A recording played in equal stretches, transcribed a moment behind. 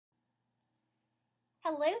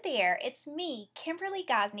Hello there, it's me, Kimberly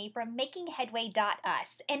Gosney from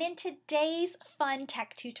MakingHeadway.us, and in today's fun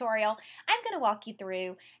tech tutorial, I'm going to walk you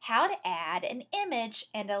through how to add an image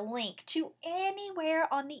and a link to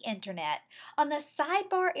anywhere on the internet on the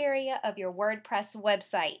sidebar area of your WordPress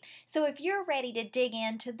website. So if you're ready to dig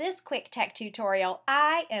into this quick tech tutorial,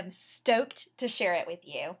 I am stoked to share it with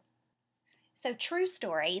you. So true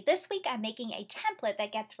story, this week I'm making a template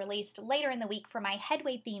that gets released later in the week for my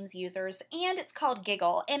Headway Themes users, and it's called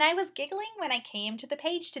Giggle. And I was giggling when I came to the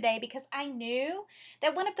page today because I knew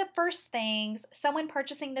that one of the first things someone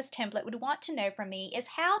purchasing this template would want to know from me is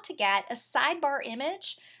how to get a sidebar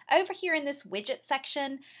image over here in this widget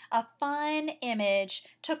section, a fun image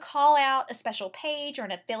to call out a special page or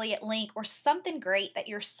an affiliate link or something great that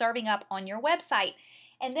you're serving up on your website.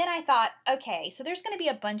 And then I thought, okay, so there's going to be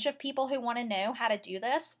a bunch of people who want to know how to do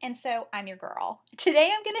this, and so I'm your girl.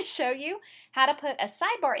 Today I'm going to show you how to put a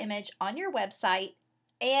sidebar image on your website,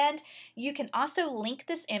 and you can also link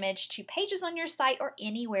this image to pages on your site or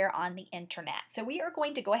anywhere on the internet. So we are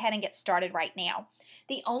going to go ahead and get started right now.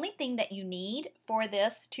 The only thing that you need for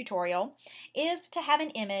this tutorial is to have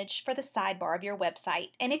an image for the sidebar of your website.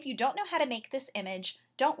 And if you don't know how to make this image,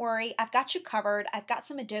 don't worry, I've got you covered. I've got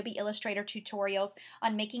some Adobe Illustrator tutorials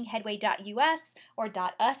on makingheadway.us or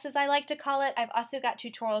 .us as I like to call it. I've also got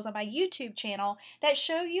tutorials on my YouTube channel that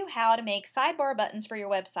show you how to make sidebar buttons for your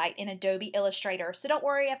website in Adobe Illustrator. So don't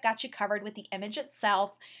worry, I've got you covered with the image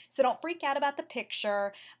itself. So don't freak out about the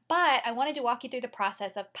picture, but I wanted to walk you through the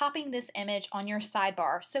process of popping this image on your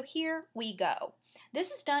sidebar. So here we go.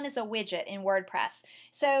 This is done as a widget in WordPress.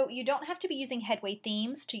 So you don't have to be using Headway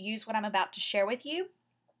themes to use what I'm about to share with you.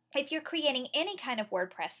 If you're creating any kind of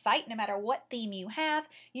WordPress site, no matter what theme you have,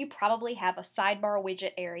 you probably have a sidebar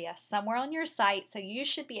widget area somewhere on your site, so you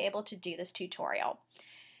should be able to do this tutorial.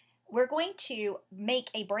 We're going to make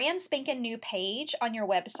a brand spanking new page on your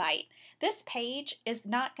website. This page is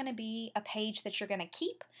not going to be a page that you're going to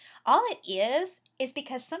keep. All it is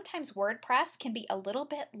because sometimes WordPress can be a little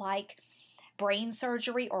bit like brain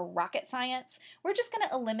surgery or rocket science. We're just going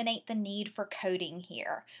to eliminate the need for coding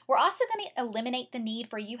here. We're also going to eliminate the need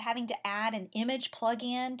for you having to add an image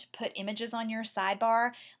plugin to put images on your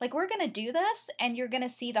sidebar. Like, we're going to do this and you're going to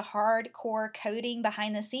see the hardcore coding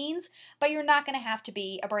behind the scenes, but you're not going to have to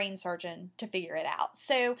be a brain surgeon to figure it out.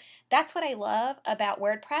 So that's what I love about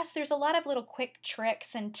WordPress. There's a lot of little quick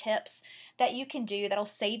tricks and tips that you can do that'll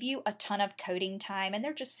save you a ton of coding time, and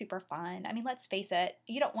they're just super fun. I mean, let's face it,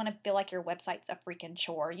 you don't want to feel like your website's a freaking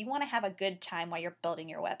chore. You want to have a good time while you're building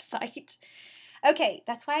your website. Okay,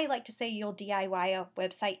 that's why I like to say you'll DIY a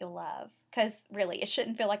website you'll love, because really, it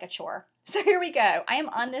shouldn't feel like a chore. So here we go. I am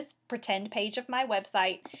on this pretend page of my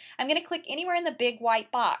website. I'm going to click anywhere in the big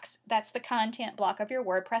white box. That's the content block of your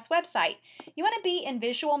WordPress website. You want to be in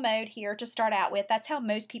visual mode here to start out with. That's how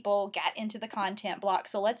most people get into the content block,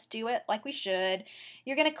 so let's do it like we should.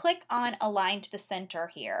 You're going to click on Align to the Center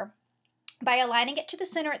here. By aligning it to the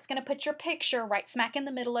center, it's going to put your picture right smack in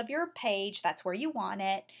the middle of your page. That's where you want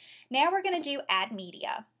it. Now we're going to do Add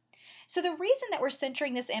Media. So the reason that we're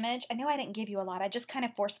centering this image, I know I didn't give you a lot, I just kind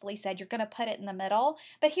of forcefully said you're going to put it in the middle,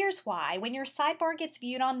 but here's why. When your sidebar gets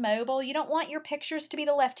viewed on mobile, you don't want your pictures to be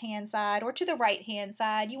the left-hand side or to the right-hand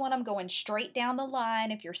side. You want them going straight down the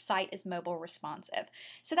line if your site is mobile responsive.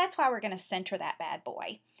 So that's why we're going to center that bad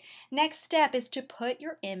boy. Next step is to put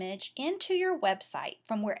your image into your website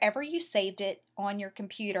from wherever you saved it on your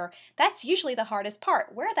computer. That's usually the hardest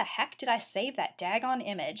part. Where the heck did I save that daggone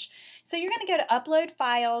image? So you're going to go to Upload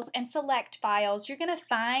Files and select Files. You're going to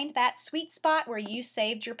find that sweet spot where you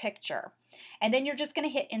saved your picture. And then you're just going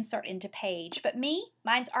to hit Insert into Page. But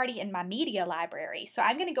mine's already in my media library. So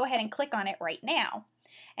I'm going to go ahead and click on it right now.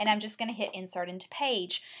 And I'm just going to hit Insert into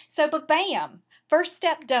Page. So bam, first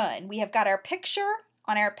step done. We have got our picture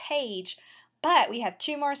on our page, but we have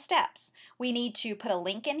two more steps. We need to put a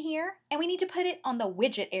link in here, and we need to put it on the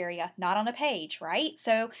widget area, not on a page, right?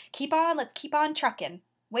 So let's keep on trucking.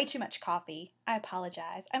 Way too much coffee. I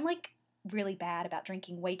apologize. I'm like really bad about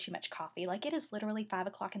drinking way too much coffee. Like, it is literally 5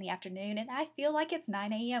 o'clock in the afternoon, and I feel like it's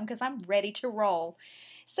 9 a.m. because I'm ready to roll.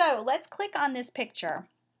 So let's click on this picture.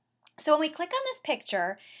 So when we click on this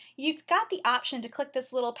picture, you've got the option to click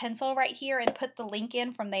this little pencil right here and put the link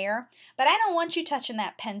in from there. But I don't want you touching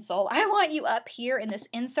that pencil. I want you up here in this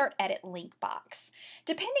Insert Edit Link box.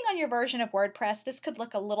 Depending on your version of WordPress, this could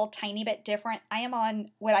look a little tiny bit different. I am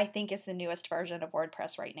on what I think is the newest version of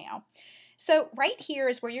WordPress right now. So right here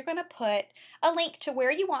is where you're going to put a link to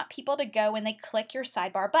where you want people to go when they click your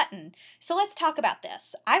sidebar button. So let's talk about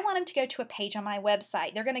this. I want them to go to a page on my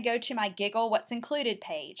website. They're going to go to my Giggle What's Included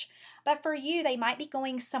page. But for you, they might be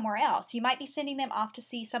going somewhere else. You might be sending them off to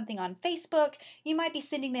see something on Facebook. You might be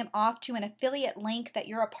sending them off to an affiliate link that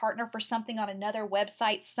you're a partner for something on another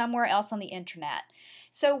website somewhere else on the internet.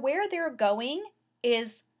 So where they're going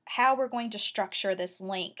is how we're going to structure this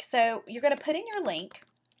link. So you're going to put in your link,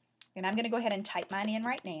 and I'm going to go ahead and type mine in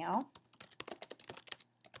right now.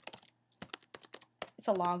 It's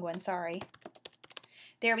a long one, sorry.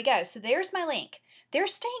 There we go. So there's my link. They're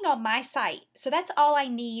staying on my site, so that's all I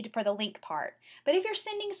need for the link part. But if you're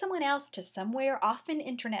sending someone else to somewhere off in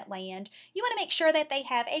internet land, you want to make sure that they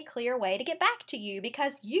have a clear way to get back to you,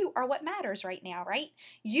 because you are what matters right now, right?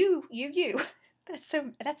 You. That's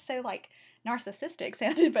so like narcissistic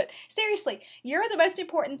sounded, but seriously, you're the most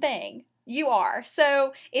important thing. You are.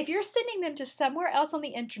 So if you're sending them to somewhere else on the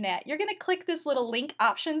internet, you're going to click this little link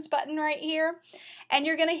options button right here, and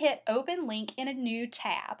you're going to hit open link in a new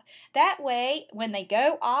tab. That way, when they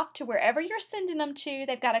go off to wherever you're sending them to,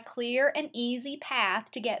 they've got a clear and easy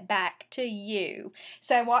path to get back to you.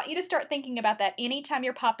 So I want you to start thinking about that anytime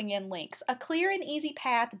you're popping in links. A clear and easy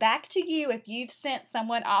path back to you if you've sent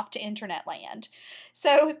someone off to internet land.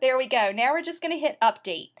 So there we go. Now we're just going to hit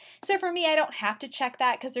update. So for me, I don't have to check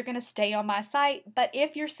that because they're going to stay on my site, but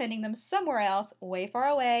if you're sending them somewhere else, way far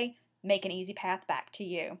away, make an easy path back to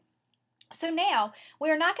you. So now,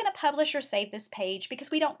 we're not going to publish or save this page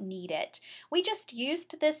because we don't need it. We just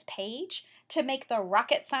used this page to make the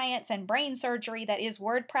rocket science and brain surgery that is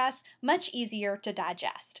WordPress much easier to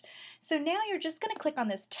digest. So now you're just going to click on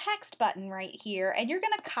this text button right here, and you're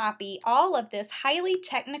going to copy all of this highly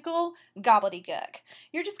technical gobbledygook.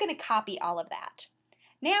 You're just going to copy all of that.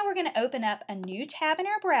 Now we're going to open up a new tab in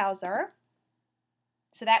our browser.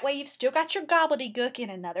 So that way you've still got your gobbledygook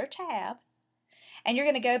in another tab. And you're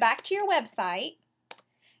going to go back to your website.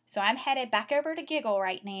 So I'm headed back over to Giggle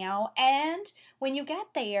right now. And when you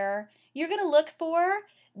get there, you're going to look for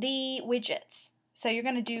the widgets. So you're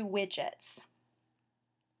going to do widgets.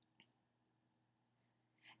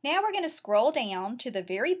 Now we're going to scroll down to the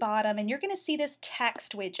very bottom, and you're going to see this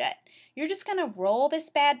text widget. You're just going to roll this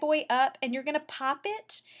bad boy up, and you're going to pop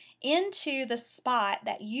it into the spot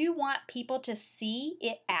that you want people to see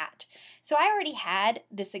it at. So I already had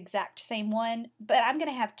this exact same one, but I'm going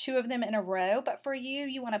to have two of them in a row. But for you,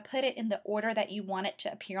 you want to put it in the order that you want it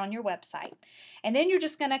to appear on your website. And then you're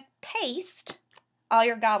just going to paste all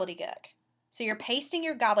your gobbledygook. So you're pasting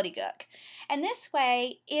your gobbledygook. And this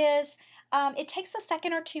way is it takes a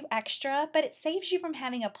second or two extra, but it saves you from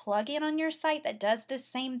having a plugin on your site that does this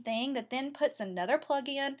same thing, that then puts another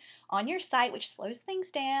plugin on your site, which slows things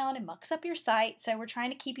down and mucks up your site. So we're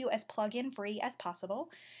trying to keep you as plugin free as possible.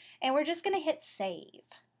 And we're just going to hit save.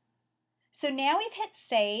 So now we've hit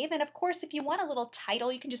save, and of course if you want a little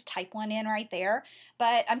title, you can just type one in right there,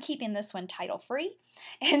 but I'm keeping this one title free.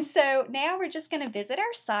 And so now we're just going to visit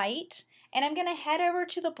our site. And I'm going to head over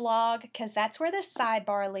to the blog because that's where the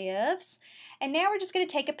sidebar lives. And now we're just going to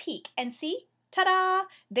take a peek and see, ta-da,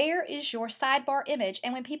 there is your sidebar image.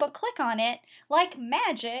 And when people click on it, like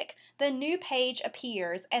magic, the new page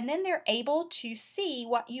appears. And then they're able to see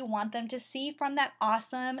what you want them to see from that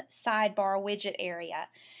awesome sidebar widget area.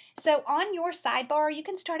 So on your sidebar, you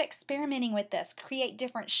can start experimenting with this. Create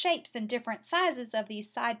different shapes and different sizes of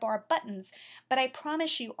these sidebar buttons. But I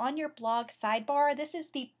promise you, on your blog sidebar, this is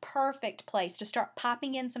the perfect place to start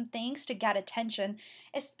popping in some things to get attention,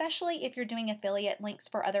 especially if you're doing affiliate links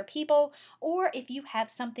for other people, or if you have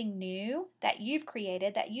something new that you've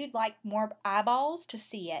created that you'd like more eyeballs to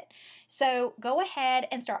see it. So go ahead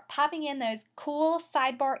and start popping in those cool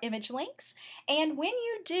sidebar image links. And when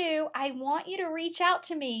you do, I want you to reach out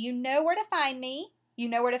to me. You know where to find me. You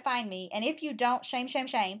know where to find me. And if you don't, shame, shame,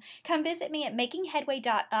 shame, come visit me at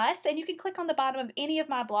makingheadway.us, and you can click on the bottom of any of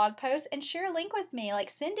my blog posts and share a link with me. Like,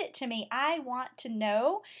 send it to me. I want to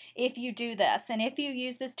know if you do this and if you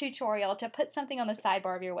use this tutorial to put something on the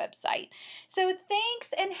sidebar of your website. So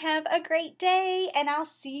thanks and have a great day, and I'll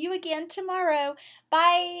see you again tomorrow.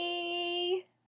 Bye.